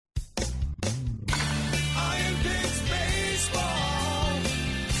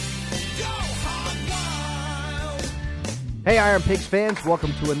Hey, Iron Pigs fans,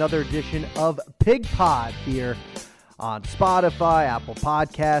 welcome to another edition of Pig Pod here on Spotify, Apple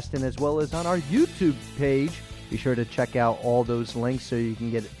Podcast, and as well as on our YouTube page. Be sure to check out all those links so you can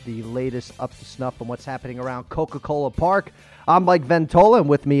get the latest up to snuff on what's happening around Coca-Cola Park. I'm Mike Ventola, and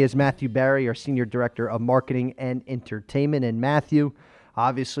with me is Matthew Bari, our Senior Director of Marketing and Entertainment. And Matthew,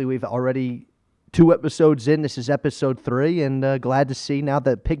 obviously we've already 2 episodes in. This is episode 3, and glad to see now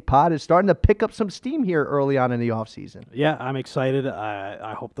that Pig Pod is starting to pick up some steam here early on in the offseason. Yeah, I'm excited.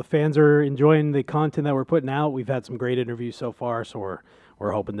 I hope the fans are enjoying the content that we're putting out. We've had some great interviews so far, so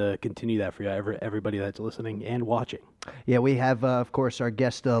we're hoping to continue that for you, everybody that's listening and watching. Yeah, we have, of course, our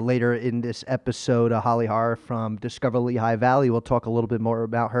guest later in this episode, Harrar from Discover Lehigh Valley. We'll talk a little bit more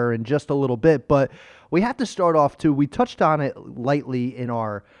about her in just a little bit, but we have to start off, too. We touched on it lightly in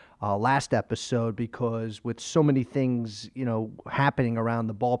our last episode because with so many things, happening around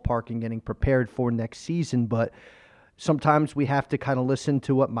the ballpark and getting prepared for next season, but sometimes we have to kind of listen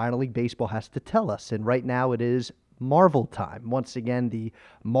to what minor league baseball has to tell us. And right now it is Marvel time. Once again, the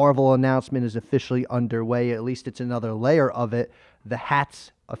Marvel announcement is officially underway. At least it's another layer of it. The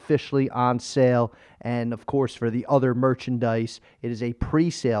hats officially on sale. And of course, for the other merchandise, it is a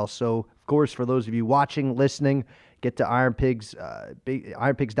pre-sale. So of course, for those of you watching, listening, get to IronPigs,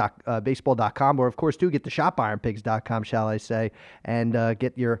 IronPigs.baseball.com, or of course, do get to shopironpigs.com, shall I say, and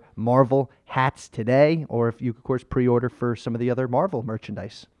get your Marvel hats today, or if you, of course, pre-order for some of the other Marvel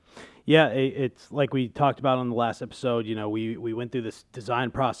merchandise. Yeah, it's like we talked about on the last episode. We went through this design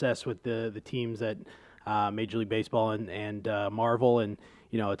process with the teams at Major League Baseball and Marvel, and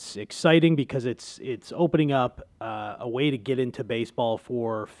it's exciting because it's opening up a way to get into baseball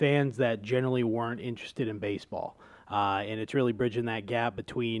for fans that generally weren't interested in baseball. And it's really bridging that gap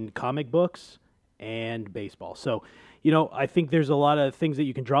between comic books and baseball. So, I think there's a lot of things that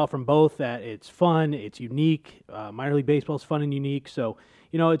you can draw from both, that it's fun, it's unique. Minor League Baseball is fun and unique. So,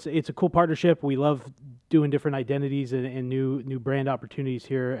 it's a cool partnership. We love doing different identities and new brand opportunities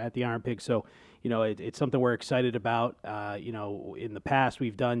here at the Iron Pig. So, it's something we're excited about. In the past,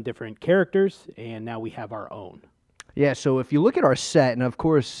 we've done different characters, and now we have our own. Yeah, so if you look at our set, and of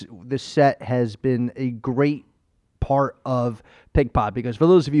course, this set has been a great part of Pig Pod, because for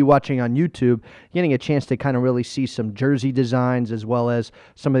those of you watching on YouTube, getting a chance to kind of really see some jersey designs as well as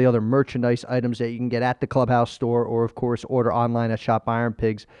some of the other merchandise items that you can get at the Clubhouse store, or of course order online at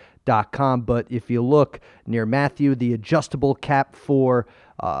shopironpigs.com. But if you look near Matthew, the adjustable cap for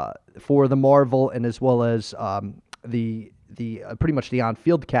the Marvel, and as well as the pretty much the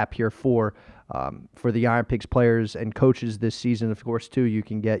on-field cap here for the Iron Pigs players and coaches this season, of course, too. You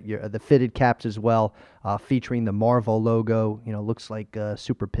can get the fitted caps as well, featuring the Marvel logo. Looks like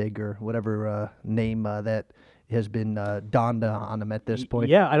Super Pig or whatever name that has been donned on them at this point.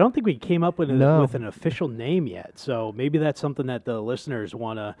 Yeah, I don't think we came up with an official name yet. So maybe that's something that the listeners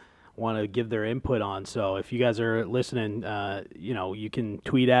want to give their input on. So if you guys are listening, you can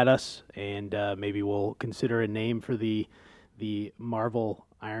tweet at us, and maybe we'll consider a name for the Marvel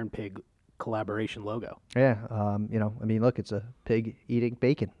Iron Pig collaboration logo. Yeah, look, it's a pig eating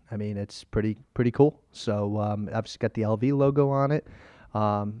bacon. It's pretty cool. So I've just got the LV logo on it.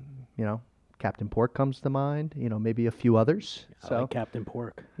 Captain Pork comes to mind. Maybe a few others. I like Captain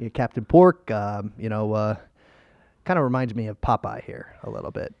Pork. Yeah, Captain Pork. Kind of reminds me of Popeye here a little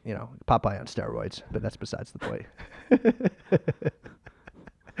bit. Popeye on steroids, but that's besides the point.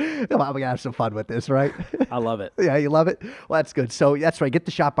 Come on, we're going to have some fun with this, right? I love it. Yeah, you love it? Well, that's good. So that's right. Get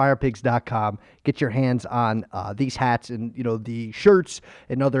to shopironpigs.com. Get your hands on these hats and, the shirts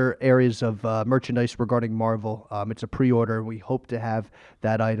and other areas of merchandise regarding Marvel. It's a pre-order. We hope to have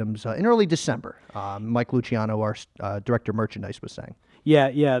that items in early December. Mike Luciano, our director of merchandise, was saying.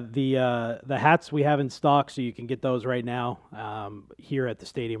 Yeah. The hats we have in stock, so you can get those right now here at the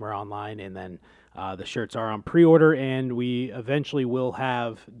stadium or online, and then the shirts are on pre-order, and we eventually will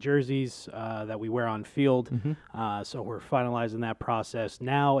have jerseys that we wear on field. Mm-hmm. So we're finalizing that process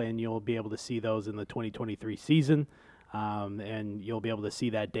now, and you'll be able to see those in the 2023 season. And you'll be able to see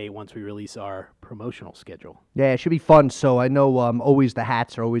that date once we release our promotional schedule. Yeah, it should be fun. So I know always the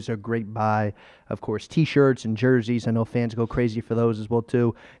hats are always a great buy. Of course, T-shirts and jerseys. I know fans go crazy for those as well,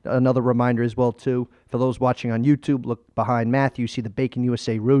 too. Another reminder as well, too, for those watching on YouTube, look behind Matthew. See the Bacon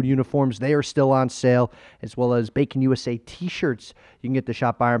USA road uniforms. They are still on sale, as well as Bacon USA T-shirts. You can get to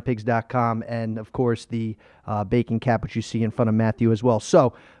shopironpigs.com, and, of course, the bacon cap, which you see in front of Matthew as well.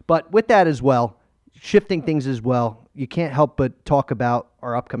 So, but with that as well, shifting things as well, you can't help but talk about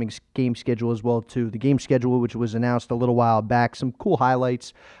our upcoming game schedule as well, too. The game schedule, which was announced a little while back, some cool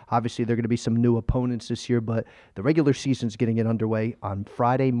highlights. Obviously, there are going to be some new opponents this year, but the regular season's getting it underway on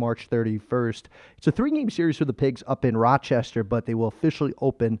Friday, March 31st. It's a 3-game series for the Pigs up in Rochester, but they will officially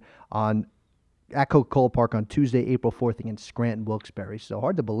open at Coca-Cola Park on Tuesday, April 4th against Scranton Wilkes-Barre. So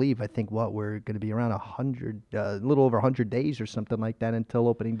hard to believe. I think we're going to be around a little over 100 days or something like that until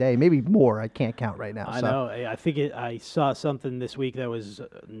opening day. Maybe more. I can't count right now. I know. I think I saw something this week that was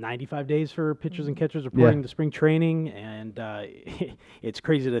 95 days for pitchers and catchers reporting to spring training, and it's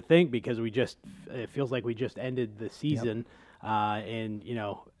crazy to think because it feels like we just ended the season. Yep. And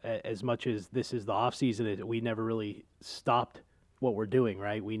as much as this is the off season, we never really stopped what we're doing,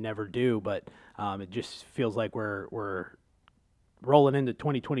 right? We never do, but it just feels like we're rolling into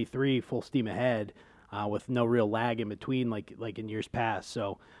 2023 full steam ahead with no real lag in between like in years past.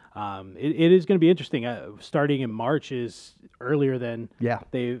 So it is going to be interesting. Starting in March is earlier than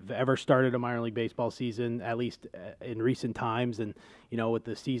they've ever started a minor league baseball season, at least in recent times. And, with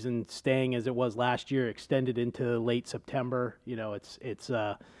the season staying as it was last year, extended into late September, it's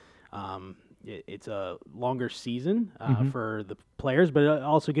a longer season for the players, but it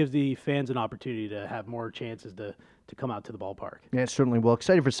also gives the fans an opportunity to have more chances to come out to the ballpark. Yeah, certainly will.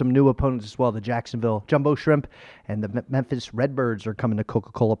 Excited for some new opponents as well. The Jacksonville Jumbo Shrimp and the Memphis Redbirds are coming to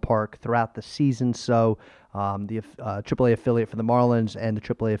Coca-Cola Park throughout the season. So the AAA affiliate for the Marlins and the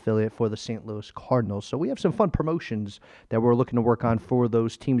AAA affiliate for the St. Louis Cardinals. So we have some fun promotions that we're looking to work on for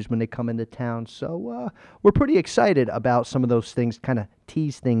those teams when they come into town. So we're pretty excited about some of those things, kind of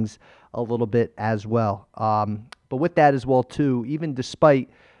tease things a little bit as well. But with that as well, too, even despite,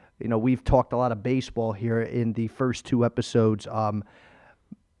 we've talked a lot of baseball here in the first 2 episodes,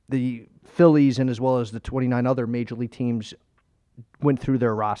 the Phillies and as well as the 29 other major league teams went through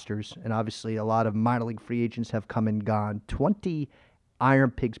their rosters, and obviously a lot of minor league free agents have come and gone. 20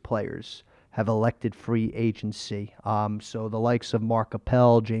 IronPigs players have elected free agency. So the likes of Mark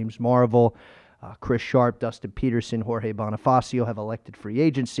Appel, James Marvel, Chris Sharp, Dustin Peterson, Jorge Bonifacio have elected free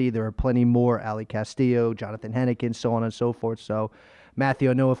agency. There are plenty more, Ali Castillo, Jonathan Hennigan, so on and so forth. So, Matthew,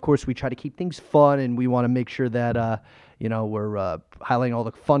 I know, of course, we try to keep things fun, and we want to make sure that, we're highlighting all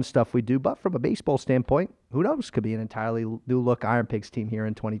the fun stuff we do. But from a baseball standpoint, who knows? Could be an entirely new-look IronPigs team here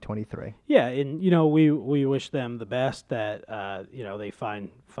in 2023. Yeah, and, we wish them the best, that, they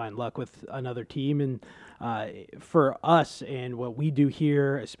find luck with another team. And for us and what we do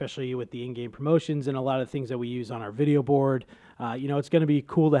here, especially with the in-game promotions and a lot of things that we use on our video board, it's going to be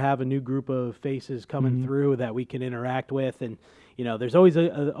cool to have a new group of faces coming through that we can interact with. And, there's always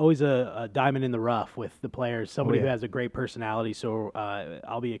a diamond in the rough with the players, somebody who has a great personality. So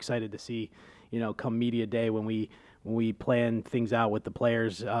I'll be excited to see, come media day when we plan things out with the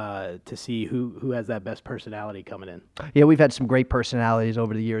players to see who has that best personality coming in. Yeah, we've had some great personalities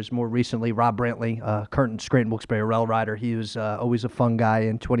over the years. More recently, Rob Brantley, current Scranton Wilkes-Barre Rail Rider. He was always a fun guy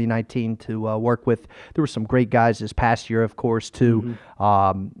in 2019 to work with. There were some great guys this past year, of course, too,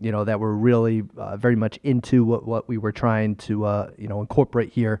 that were really very much into what we were trying to, incorporate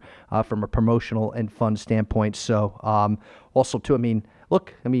here from a promotional and fun standpoint. So also, too,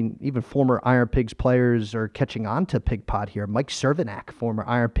 even former IronPigs players are catching on to Pig Pod here. Mike Cervenak, former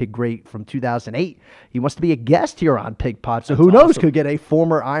IronPig great from 2008. He wants to be a guest here on Pig Pod. So who knows, could get a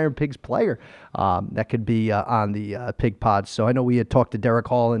former IronPigs player that could be on the Pig Pod. So I know we had talked to Derek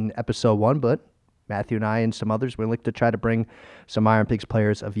Hall in episode 1, but Matthew and I and some others, we like to try to bring some IronPigs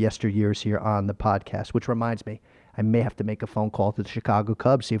players of yesteryears here on the podcast, which reminds me, I may have to make a phone call to the Chicago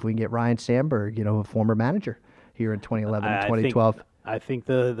Cubs, see if we can get Ryan Sandberg, a former manager here in 2011 and 2012. I think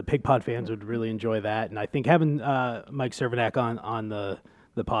the Pig Pod fans would really enjoy that, and I think having Mike Cervenak on the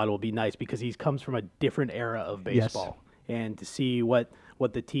pod will be nice because he comes from a different era of baseball, and to see what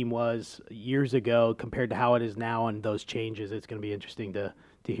the team was years ago compared to how it is now and those changes, it's going to be interesting to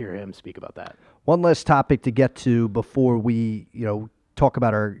hear him speak about that. One last topic to get to before we talk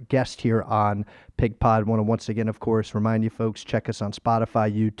about our guest here on Pig Pod. I want to once again, of course, remind you folks, check us on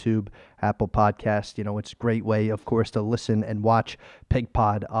Spotify, YouTube, Apple Podcast. It's a great way, of course, to listen and watch Pig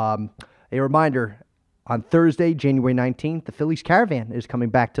Pod. A reminder, on Thursday, January 19th, the Phillies Caravan is coming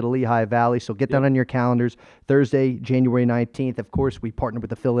back to the Lehigh Valley, so get that on your calendars. Thursday, January 19th. Of course, we partner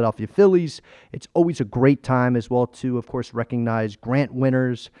with the Philadelphia Phillies. It's always a great time as well to, of course, recognize grant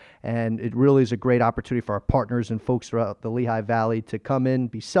winners, and it really is a great opportunity for our partners and folks throughout the Lehigh Valley to come in,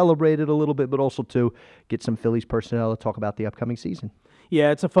 be celebrated a little bit, but also to get some Phillies personnel to talk about the upcoming season. Yeah,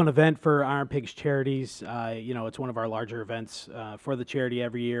 it's a fun event for IronPigs Charities. It's one of our larger events for the charity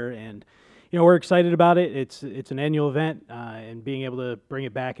every year, and we're excited about it. It's an annual event, and being able to bring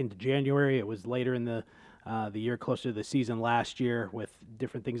it back into January. It was later in the year, closer to the season last year, with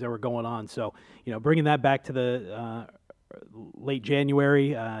different things that were going on. So, bringing that back to the late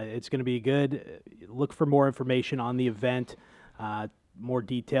January, it's going to be good. Look for more information on the event. More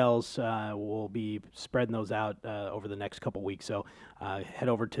details. We'll be spreading those out over the next couple weeks. So head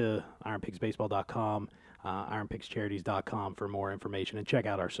over to IronPigsBaseball.com, IronPigsCharities.com for more information, and check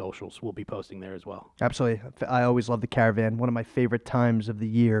out our socials. We'll be posting there as well. Absolutely. I always love the Caravan. One of my favorite times of the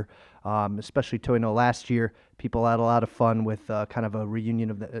year, especially last year, people had a lot of fun with kind of a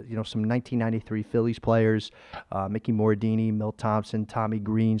reunion of some 1993 Phillies players, Mickey Morandini, Milt Thompson, Tommy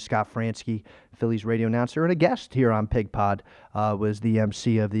Green, Scott Fransky, Phillies radio announcer, and a guest here on Pig Pod was the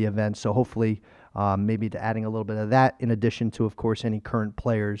MC of the event. So hopefully maybe adding a little bit of that in addition to, of course, any current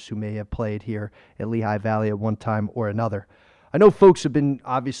players who may have played here at Lehigh Valley at one time or another. I know folks have been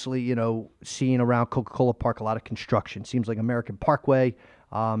obviously, seeing around Coca-Cola Park a lot of construction. Seems like American Parkway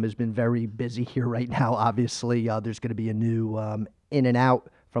has been very busy here right now. Obviously, there's going to be a new in and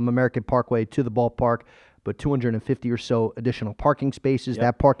out from American Parkway to the ballpark, but 250 or so additional parking spaces. Yep.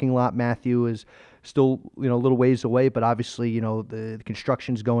 That parking lot, Matthew, is still, a little ways away, but obviously, the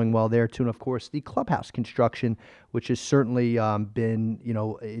construction's going well there too. And of course, the clubhouse construction, which has certainly been,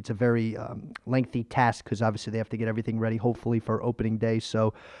 it's a very lengthy task because obviously they have to get everything ready, hopefully, for opening day.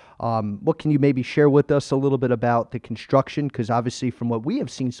 So what can you maybe share with us a little bit about the construction? Because obviously, from what we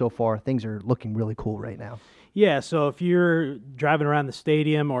have seen so far, things are looking really cool right now. Yeah, so if you're driving around the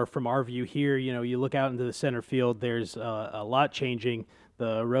stadium or from our view here, you look out into the center field, there's a lot changing.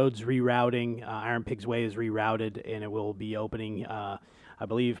 The road's rerouting. Iron Pigs Way is rerouted, and it will be opening, I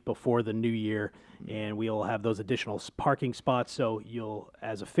believe, before the new year. And we'll have those additional parking spots, so you'll,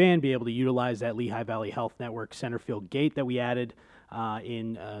 as a fan, be able to utilize that Lehigh Valley Health Network center field gate that we added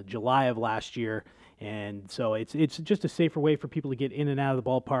in July of last year. And so it's just a safer way for people to get in and out of the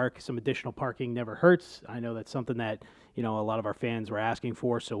ballpark. Some additional parking never hurts. I know that's something that, a lot of our fans were asking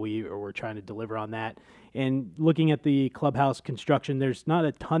for, so we're trying to deliver on that. And looking at the clubhouse construction, there's not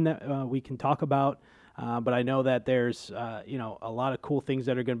a ton that we can talk about, but I know that there's, a lot of cool things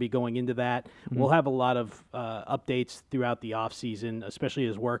that are going to be going into that. Mm-hmm. We'll have a lot of updates throughout the off season, especially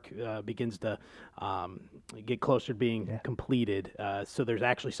as work begins to get closer to being completed. So there's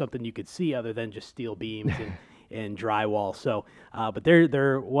actually something you could see other than just steel beams and drywall. So, but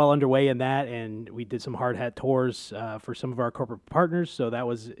they're well underway in that, and we did some hard hat tours for some of our corporate partners. So that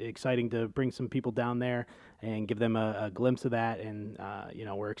was exciting to bring some people down there and give them a glimpse of that. And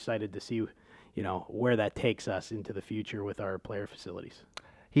we're excited to see where that takes us into the future with our player facilities.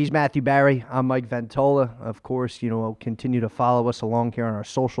 He's Matthew Bari. I'm Mike Ventola. Of course, continue to follow us along here on our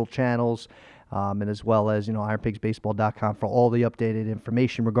social channels, and as well as, IronPigsBaseball.com for all the updated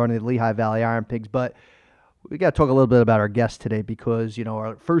information regarding the Lehigh Valley Iron Pigs. But we got to talk a little bit about our guests today because,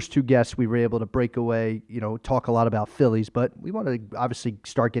 our first two guests, we were able to break away, talk a lot about Phillies, but we want to obviously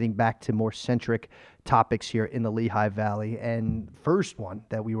start getting back to more centric topics here in the Lehigh Valley. And first one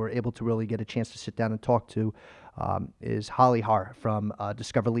that we were able to really get a chance to sit down and talk to is Holly Harrar from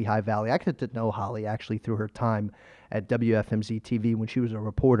Discover Lehigh Valley. I got to know Holly actually through her time at WFMZ TV when she was a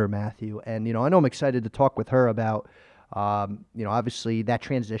reporter, Matthew. And, I know I'm excited to talk with her about, obviously that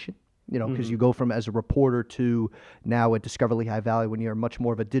transition. Because you go from as a reporter to now at Discover Lehigh Valley when you're much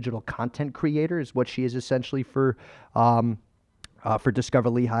more of a digital content creator is what she is essentially for Discover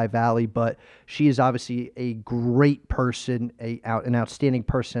Lehigh Valley. But she is obviously a great person, an outstanding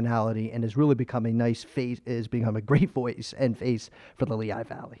personality, and has really become a nice face, has become a great voice and face for the Lehigh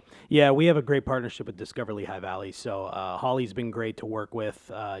Valley. Yeah, we have a great partnership with Discover Lehigh Valley. So Holly's been great to work with,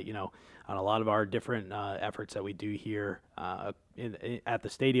 on a lot of our different efforts that we do here at the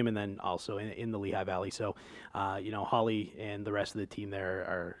stadium and then also in the Lehigh Valley. So, Holly and the rest of the team there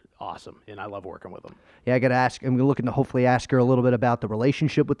are awesome, and I love working with them. Yeah, I got to ask, and we're looking to hopefully ask her a little bit about the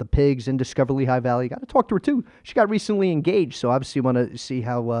relationship with the Pigs and Discover Lehigh Valley. Got to talk to her, too. She got recently engaged, so obviously want to see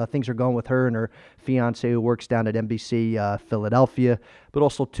how things are going with her and her fiance who works down at NBC Philadelphia. But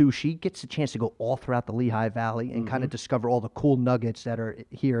also, too, she gets a chance to go all throughout the Lehigh Valley and kind of discover all the cool nuggets that are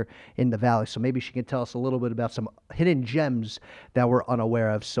here in the valley. So maybe she can tell us a little bit about some hidden gems that we're unaware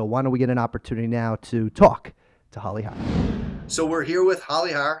of. So why don't we get an opportunity now to talk to Holly Harrar. So we're here with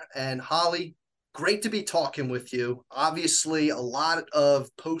Holly Harrar, and Holly, great to be talking with you. Obviously, a lot of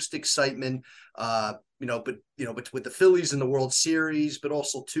post excitement, but with the Phillies in the World Series, but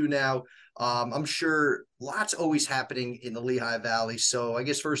also too now, I'm sure lots always happening in the Lehigh Valley. So I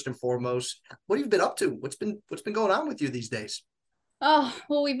guess first and foremost, what have you been up to? What's been going on with you these days? Oh,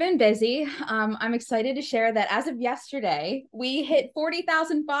 well, we've been busy. I'm excited to share that as of yesterday, we hit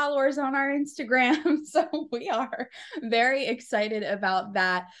 40,000 followers on our Instagram. So we are very excited about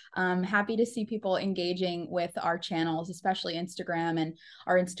that. Happy to see people engaging with our channels, especially Instagram and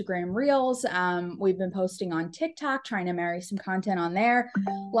our Instagram Reels. We've been posting on TikTok, trying to marry some content on there.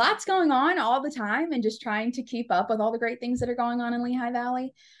 Lots going on all the time and just trying to keep up with all the great things that are going on in Lehigh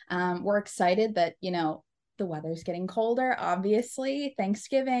Valley. We're excited that, the weather's getting colder, obviously.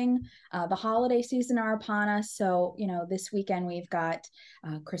 Thanksgiving, the holiday season are upon us. So, this weekend we've got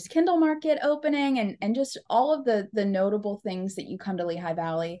Chris Kindle Market opening and just all of the notable things that you come to Lehigh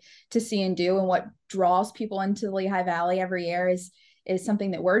Valley to see and do. And what draws people into Lehigh Valley every year is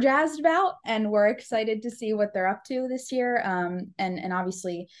something that we're jazzed about, and we're excited to see what they're up to this year. And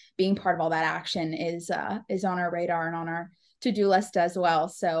obviously being part of all that action is on our radar and on our to-do list as well.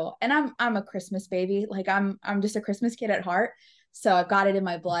 So, and I'm a Christmas baby. Like I'm just a Christmas kid at heart. So I've got it in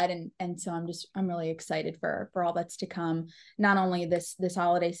my blood, and so I'm really excited for all that's to come. Not only this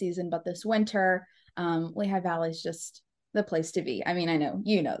holiday season, but this winter. Lehigh Valley is just the place to be. I mean, I know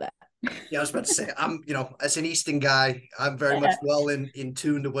you know that. Yeah, I was about to say, as an Easton guy, I'm very much Yeah. well in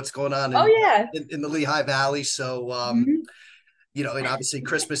tune to what's going on Oh yeah. in the Lehigh Valley. So, Mhm. and obviously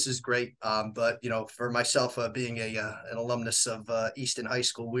Christmas is great. But for myself, being an alumnus of Easton High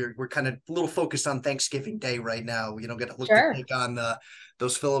School, we're kind of a little focused on Thanksgiving Day right now. We don't get to look to Sure. take on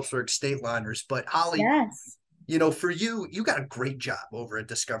those Phillipsburg State liners. But Holly, Yes. for you got a great job over at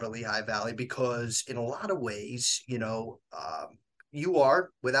Discover Lehigh Valley because in a lot of ways, you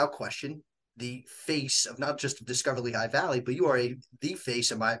are without question the face of not just Discover Lehigh Valley, but you are the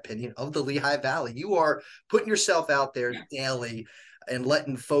face, in my opinion, of the Lehigh Valley. You are putting yourself out there daily and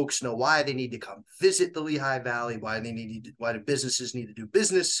letting folks know why they need to come visit the Lehigh Valley, why the businesses need to do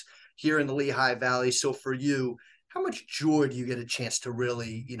business here in the Lehigh Valley. So for you, how much joy do you get a chance to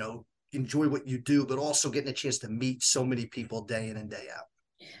really, enjoy what you do, but also getting a chance to meet so many people day in and day out?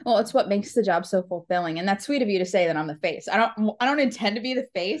 Well, it's what makes the job so fulfilling. And that's sweet of you to say that I'm the face. I don't intend to be the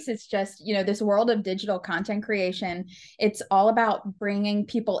face. It's just, this world of digital content creation. It's all about bringing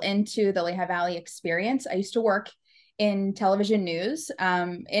people into the Lehigh Valley experience. I used to work in television news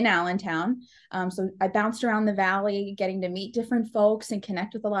in Allentown. So I bounced around the valley, getting to meet different folks and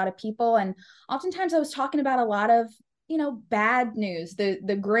connect with a lot of people. And oftentimes I was talking about a lot of bad news,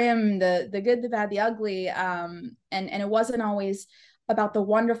 the grim, the good, the bad, the ugly. And it wasn't always about the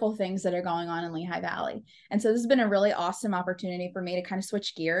wonderful things that are going on in Lehigh Valley. And so this has been a really awesome opportunity for me to kind of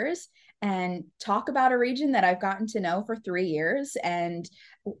switch gears and talk about a region that I've gotten to know for 3 years and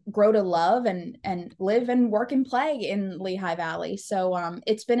grow to love and live and work and play in Lehigh Valley. So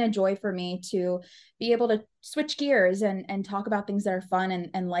it's been a joy for me to be able to switch gears and talk about things that are fun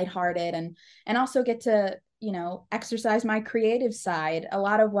and lighthearted and also get to, exercise my creative side. A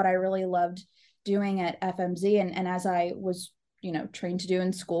lot of what I really loved doing at FMZ and as I was trained to do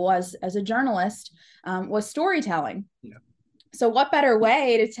in school as a journalist was storytelling. Yeah. So what better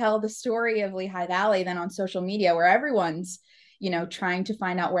way to tell the story of Lehigh Valley than on social media where everyone's trying to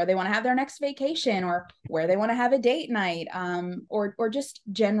find out where they want to have their next vacation or where they want to have a date night or just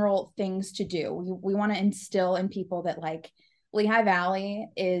general things to do. We want to instill in people that like Lehigh Valley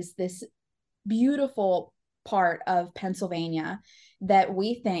is this beautiful part of Pennsylvania that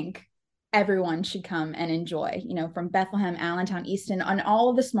we think everyone should come and enjoy, from Bethlehem, Allentown, Easton, and all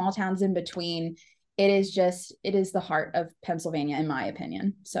of the small towns in between. It is the heart of Pennsylvania, in my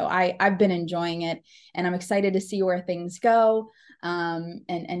opinion. So I've been enjoying it and I'm excited to see where things go.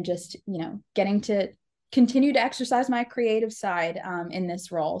 And just, getting to continue to exercise my creative side in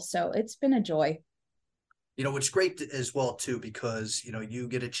this role. So it's been a joy. It's great as well too because you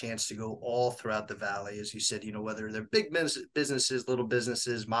get a chance to go all throughout the valley, as you said. Whether they're big businesses, little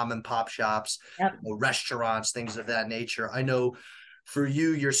businesses, mom and pop shops, Yep. Restaurants, things of that nature. I know for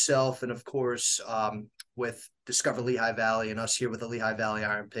you yourself, and of course with Discover Lehigh Valley and us here with the Lehigh Valley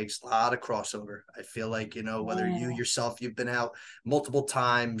IronPigs, a lot of crossover. I feel like whether you yourself you've been out multiple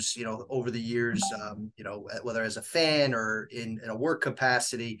times, over the years, whether as a fan or in a work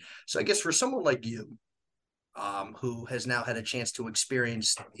capacity. So I guess for someone like you, who has now had a chance to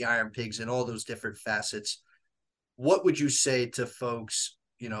experience the IronPigs in all those different facets, what would you say to folks,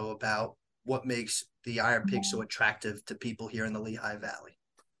 about what makes the IronPigs so attractive to people here in the Lehigh Valley?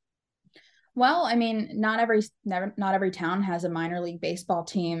 Well, I mean, not every town has a minor league baseball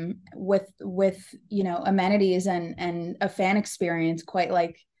team with amenities and a fan experience quite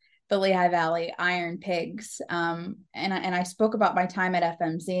like the Lehigh Valley IronPigs. And I spoke about my time at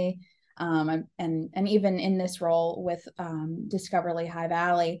FMZ. and even in this role with Discover Lehigh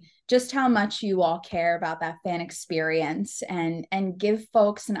Valley, just how much you all care about that fan experience and give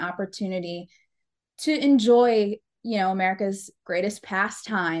folks an opportunity to enjoy, you know, America's greatest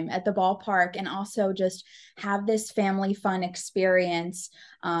pastime at the ballpark, and also just have this family fun experience.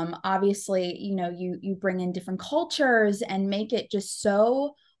 Obviously, you know, you bring in different cultures and make it just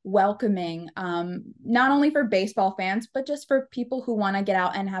so welcoming, not only for baseball fans, but just for people who want to get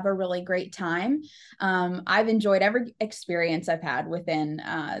out and have a really great time. I've enjoyed every experience I've had within,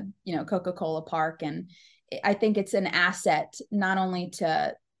 you know, Coca-Cola Park. And I think it's an asset, not only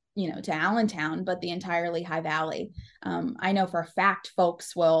to, you know, to Allentown, but the entire Lehigh Valley. I know for a fact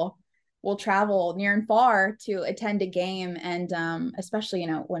folks will travel near and far to attend a game. And especially, you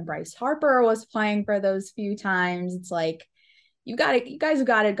know, when Bryce Harper was playing for those few times, it's like, you guys have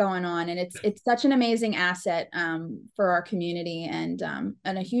got it going on. And it's such an amazing asset for our community, and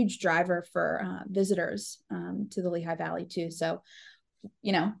a huge driver for visitors to the Lehigh Valley too. So,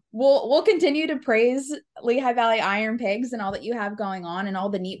 you know, we'll continue to praise Lehigh Valley IronPigs and all that you have going on, and all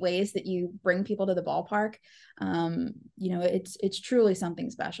the neat ways that you bring people to the ballpark. You know, it's truly something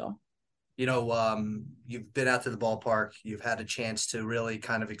special. You know, you've been out to the ballpark. You've had a chance to really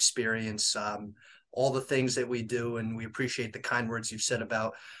kind of experience all the things that we do, and we appreciate the kind words you've said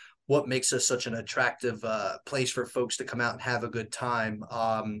about what makes us such an attractive place for folks to come out and have a good time.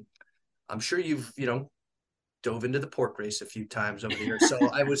 I'm sure you've, you know, dove into the pork race a few times over the years. So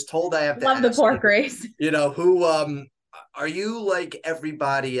I was told I have to love the pork you, race. You know, who are you like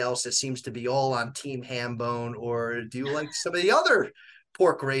everybody else that seems to be all on Team Hambone, or do you like some of the other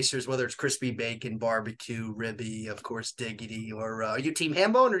pork racers, whether it's crispy bacon, barbecue, ribby, of course, diggity, or are you Team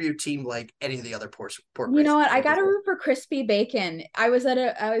Hambone, or are you team like any of the other pork you know racers? what, I gotta root for crispy bacon. I was at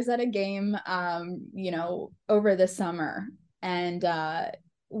a game you know, over the summer, and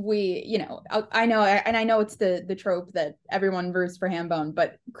we, you know, I know, and I know it's the trope that everyone roots for Hambone,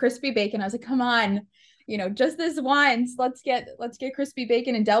 but crispy bacon, I was like, come on, you know, just this once, let's get crispy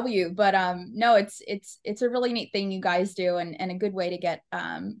bacon and W. But no, it's a really neat thing you guys do, and a good way to get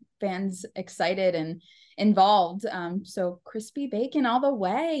fans excited and involved. So crispy bacon all the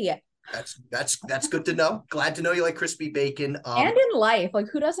way. That's good to know. Glad to know you like crispy bacon. And in life, like,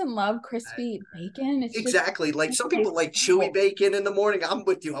 who doesn't love crispy bacon? It's exactly. just, Like some people like chewy bacon in the morning. I'm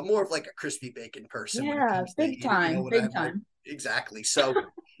with you. I'm more of like a crispy bacon person when it yeah, comes to, big time, you know, what big I like. time. Exactly. So,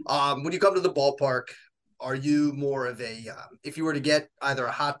 when you come to the ballpark, are you more of a if you were to get either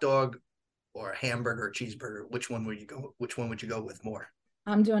a hot dog or a hamburger or cheeseburger, which one would you go? Which one would you go with more?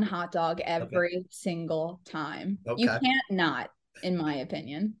 I'm doing hot dog every Okay. single time. You Okay. can't not, in my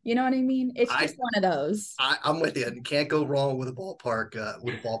opinion. You know what I mean? It's I, just one of those. I'm with you. You can't go wrong with a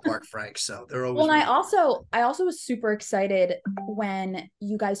ballpark, Frank. So they're always Well, and really I also was super excited when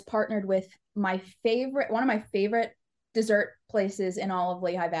you guys partnered with one of my favorite dessert places in all of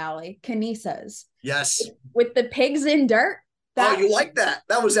Lehigh Valley, Canisa's, yes. with the pigs in dirt. Oh, you like that?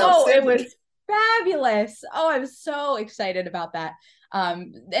 That was Oh, it outstanding. was fabulous. Oh, I was so excited about that.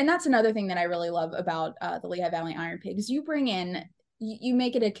 And that's another thing that I really love about the Lehigh Valley IronPigs. You bring in, you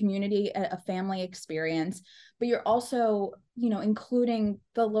make it a community, a family experience, but you're also, you know, including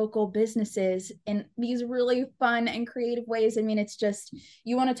the local businesses in these really fun and creative ways. I mean, it's just,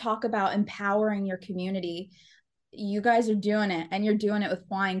 you want to talk about empowering your community. You guys are doing it, and you're doing it with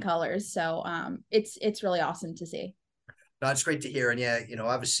flying colors. So it's really awesome to see. No, it's great to hear. And yeah, you know,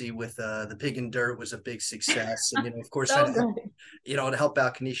 obviously with the pig and dirt was a big success. And, you know, of course, trying So to help, good. you know, to help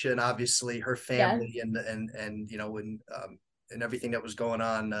out Kenesha and obviously her Yes. family and, you know, and everything that was going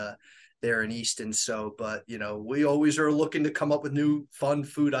on there in Easton. So, but, you know, we always are looking to come up with new fun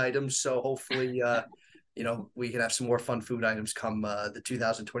food items. So hopefully, you know, we can have some more fun food items come the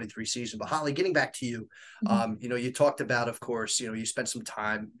 2023 season. But Holly, getting back to you, you know, you talked about, of course, you know, you spent some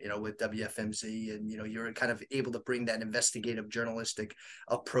time, you know, with WFMZ, and, you know, you're kind of able to bring that investigative journalistic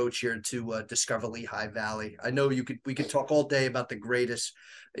approach here to Discover Lehigh Valley. I know we could talk all day about the greatest,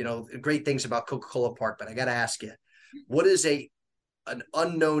 you know, great things about Coca-Cola Park, but I got to ask you, what is an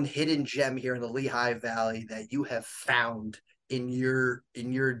unknown hidden gem here in the Lehigh Valley that you have found in your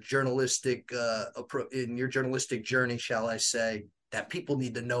journalistic journey, shall I say, that people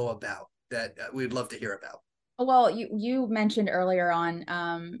need to know about, that we'd love to hear about? Well, you mentioned earlier on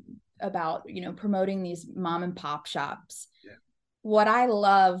about, you know, promoting these mom and pop shops. Yeah. What I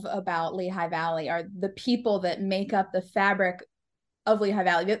love about Lehigh Valley are the people that make up the fabric of Lehigh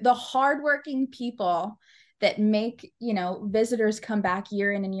Valley, the hardworking people that make, you know, visitors come back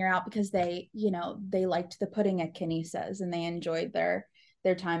year in and year out because they, you know, they liked the pudding at Canisa's and they enjoyed their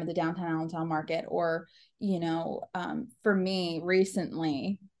time at the downtown Allentown market. Or, you know, for me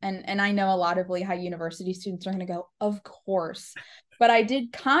recently, And I know a lot of Lehigh University students are going to go, of course. But I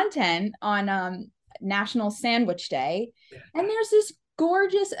did content on National Sandwich Day, and there's this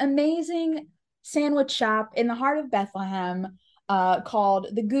gorgeous, amazing sandwich shop in the heart of Bethlehem called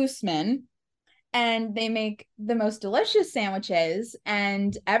the Gooseman, and they make the most delicious sandwiches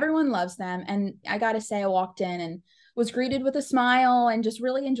and everyone loves them. And I gotta say, I walked in and was greeted with a smile and just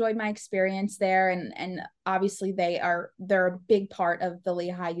really enjoyed my experience there. And obviously they're a big part of the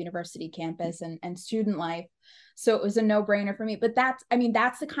Lehigh University campus and student life, so it was a no-brainer for me. But that's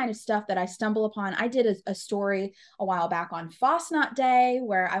the kind of stuff that I stumble upon. I did a story a while back on Fosnot Day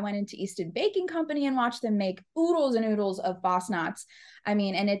where I went into Easton Baking Company and watched them make oodles and oodles of Fosnots. And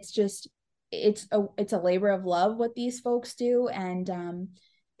it's just, it's a labor of love what these folks do, and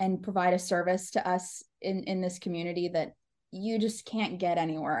provide a service to us in this community that you just can't get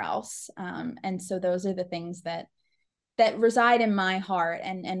anywhere else. And so those are the things that reside in my heart,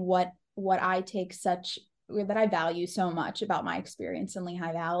 and what I value so much about my experience in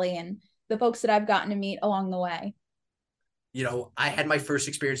Lehigh Valley and the folks that I've gotten to meet along the way. I had my first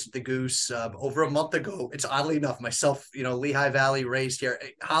experience at the Goose over a month ago. It's oddly enough, myself, Lehigh Valley, raised here.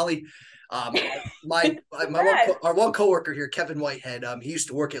 Holly, our one coworker here, Kevin Whitehead, he used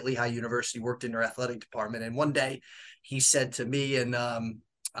to work at Lehigh University, worked in their athletic department. And one day he said to me and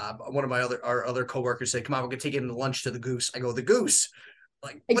one of our other coworkers said, "Come on, we're gonna take him to lunch to the Goose." I go, "The Goose?"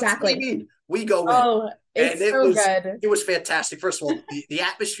 Like, exactly. What do you mean? We go in. Oh, it's so good. It was fantastic. First of all, the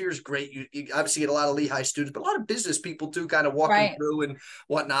atmosphere is great. You obviously get a lot of Lehigh students, but a lot of business people too, kind of walking through and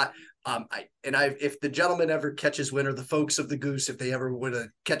whatnot. If the gentleman ever catches wind, or the folks of the Goose, if they ever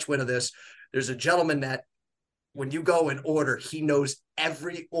would catch wind of this, there's a gentleman that when you go and order, he knows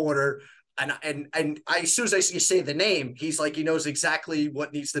every order. And as soon as you say the name, he's like, he knows exactly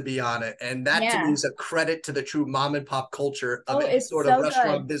what needs to be on it. And that to me is a credit to the true mom and pop culture of any sort of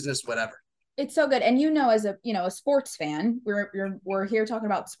restaurant business, whatever. It's so good. And as a sports fan, we're here talking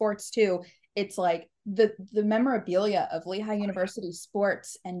about sports too. It's like the memorabilia of Lehigh University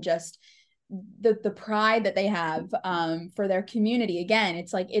sports, and just the pride that they have for their community. Again,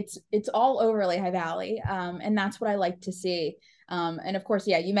 it's like it's all over Lehigh Valley, and that's what I like to see. And of course,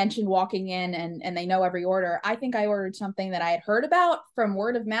 you mentioned walking in and they know every order. I think I ordered something that I had heard about from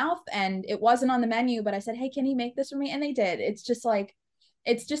word of mouth, and it wasn't on the menu, but I said, "Hey, can you make this for me?" And they did.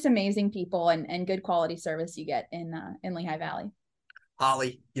 It's just amazing people and good quality service you get in Lehigh Valley.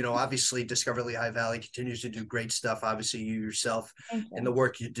 Holly, obviously Discover Lehigh Valley continues to do great stuff. Obviously, you yourself and the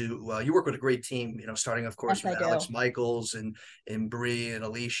work you do, you work with a great team, starting, of course, with Alex Michaels and Bree and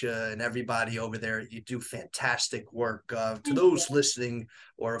Alicia and everybody over there. You do fantastic work. To those listening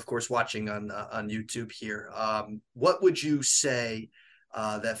or, of course, watching on YouTube here, what would you say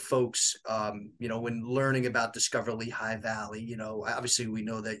that folks, when learning about Discover Lehigh Valley, obviously we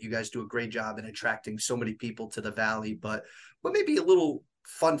know that you guys do a great job in attracting so many people to the Valley, but what may be a little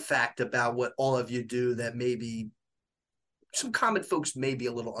fun fact about what all of you do that maybe some common folks may be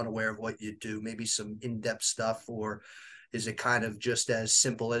a little unaware of what you do, maybe some in-depth stuff, or is it kind of just as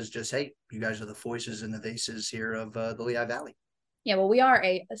simple as just, hey, you guys are the voices and the faces here of the Lehigh Valley? Yeah, well, we are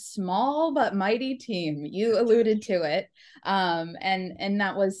a small but mighty team. You alluded to it. And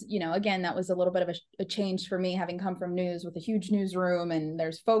that was, again, that was a little bit of a change for me, having come from news with a huge newsroom, and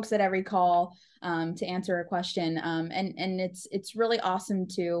there's folks at every call to answer a question. And it's really awesome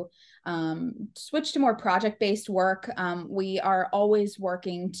to switch to more project-based work. We are always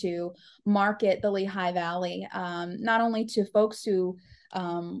working to market the Lehigh Valley, not only to folks who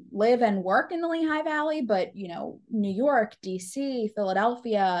live and work in the Lehigh Valley, but New York, DC,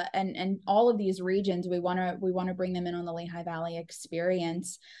 Philadelphia, and all of these regions, we want to bring them in on the Lehigh Valley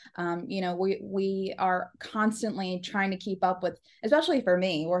experience. We are constantly trying to keep up with, especially for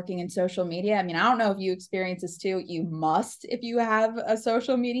me, working in social media. I don't know if you experience this too. You must, if you have a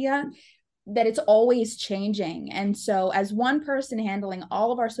social media, that it's always changing. And so as one person handling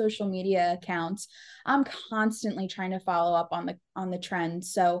all of our social media accounts, I'm constantly trying to follow up on the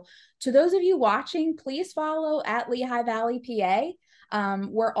trends. So to those of you watching, please follow at Lehigh Valley, PA.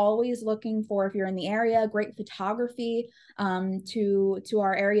 We're always looking for, if you're in the area, great photography to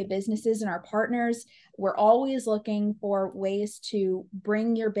our area businesses and our partners. We're always looking for ways to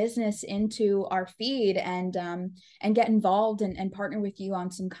bring your business into our feed and get involved and partner with you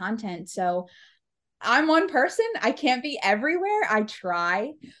on some content. So I'm one person. I can't be everywhere. I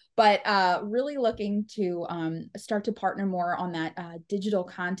try, but really looking to start to partner more on that digital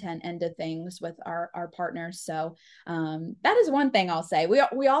content end of things with our partners. So that is one thing I'll say.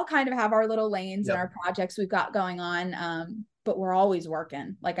 We all kind of have our little lanes and our projects we've got going on, but we're always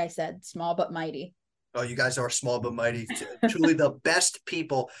working. Like I said, small but mighty. Oh, you guys are small but mighty. Truly the best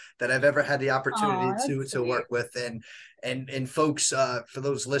people that I've ever had the opportunity Aw, to that's to sweet. work with. And folks, for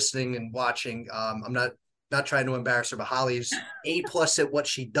those listening and watching, I'm not trying to embarrass her, but Holly's A+ at what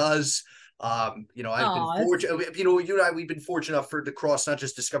she does. I've been Aw, that's sweet. fortunate. You and I, we've been fortunate enough to cross not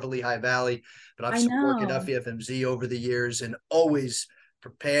just Discover Lehigh Valley, but I've I supported know. FEFMZ over the years and always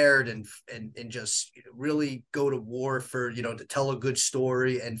prepared and just really go to war for to tell a good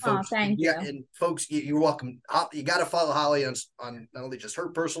story. And Oh, folks, thank yeah, you. and folks, you're welcome. You got to follow Holly on not only just her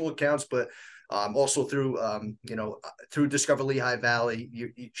personal accounts, but also through through Discover Lehigh Valley.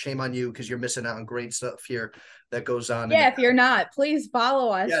 Shame on you because you're missing out on great stuff here that goes on. Yeah, if you're not, please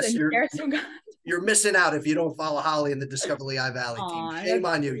follow us Yes, and share some. you're missing out if you don't follow Holly and the Discover Lehigh Valley team. Aw, Shame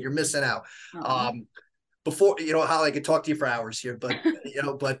that's on you. sweet. You're missing out. Aw. Before Holly, I could talk to you for hours here, but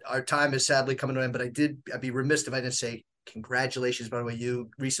but our time is sadly coming to an end. But I'd be remiss if I didn't say congratulations, by the way, you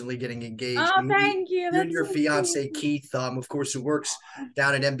recently getting engaged. Oh, thank you. You and That's your so sweet. fiance Keith, of course, who works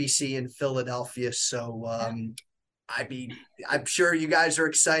down at NBC in Philadelphia. So Yeah. I'm sure you guys are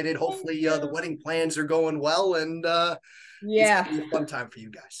excited. Thank Hopefully, the you. wedding plans are going well, and it's Yeah. gonna be a fun time for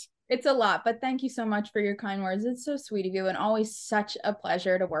you guys. It's a lot, but thank you so much for your kind words. It's so sweet of you, and always such a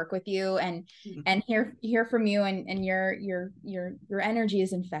pleasure to work with you and hear from you, and your energy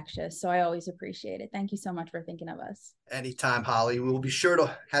is infectious. So I always appreciate it. Thank you so much for thinking of us. Anytime, Holly. We will be sure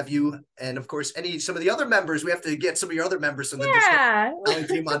to have you, and of course, some of the other members. We have to get some of your other members from the Yeah. Discovery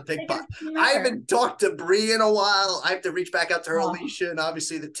team on Pig Make it Pod. a team I effort. haven't talked to Bree in a while. I have to reach back out to her, Oh, Alicia, and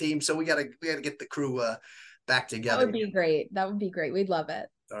obviously the team. So we gotta get the crew back that together. would be great. That would be great. We'd love it.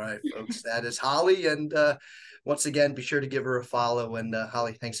 All right, folks. That is Holly, and once again, be sure to give her a follow. And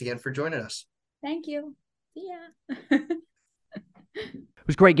Holly, thanks again for joining us. Thank you. See ya. It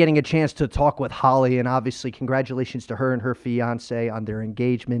was great getting a chance to talk with Holly, and obviously congratulations to her and her fiance on their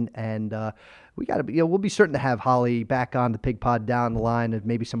engagement. And we'll be certain to have Holly back on the Pig Pod down the line, and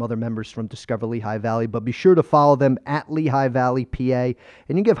maybe some other members from Discover Lehigh Valley. But be sure to follow them at Lehigh Valley PA,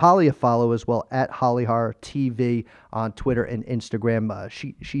 and you give Holly a follow as well at Harrar TV on Twitter and Instagram.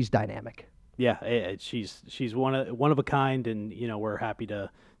 She's dynamic. Yeah, she's one of a kind, and we're happy to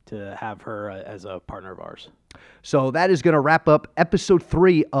have her as a partner of ours. So that is going to wrap up episode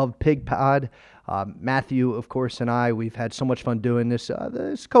 3 of Pig Pod. Matthew, of course, and I, we've had so much fun doing this.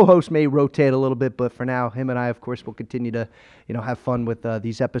 This co-host may rotate a little bit, but for now, him and I, of course, will continue to, have fun with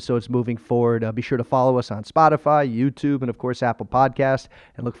these episodes moving forward. Be sure to follow us on Spotify, YouTube, and of course, Apple Podcasts.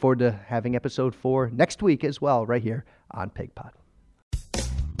 And look forward to having episode 4 next week as well, right here on Pig Pod.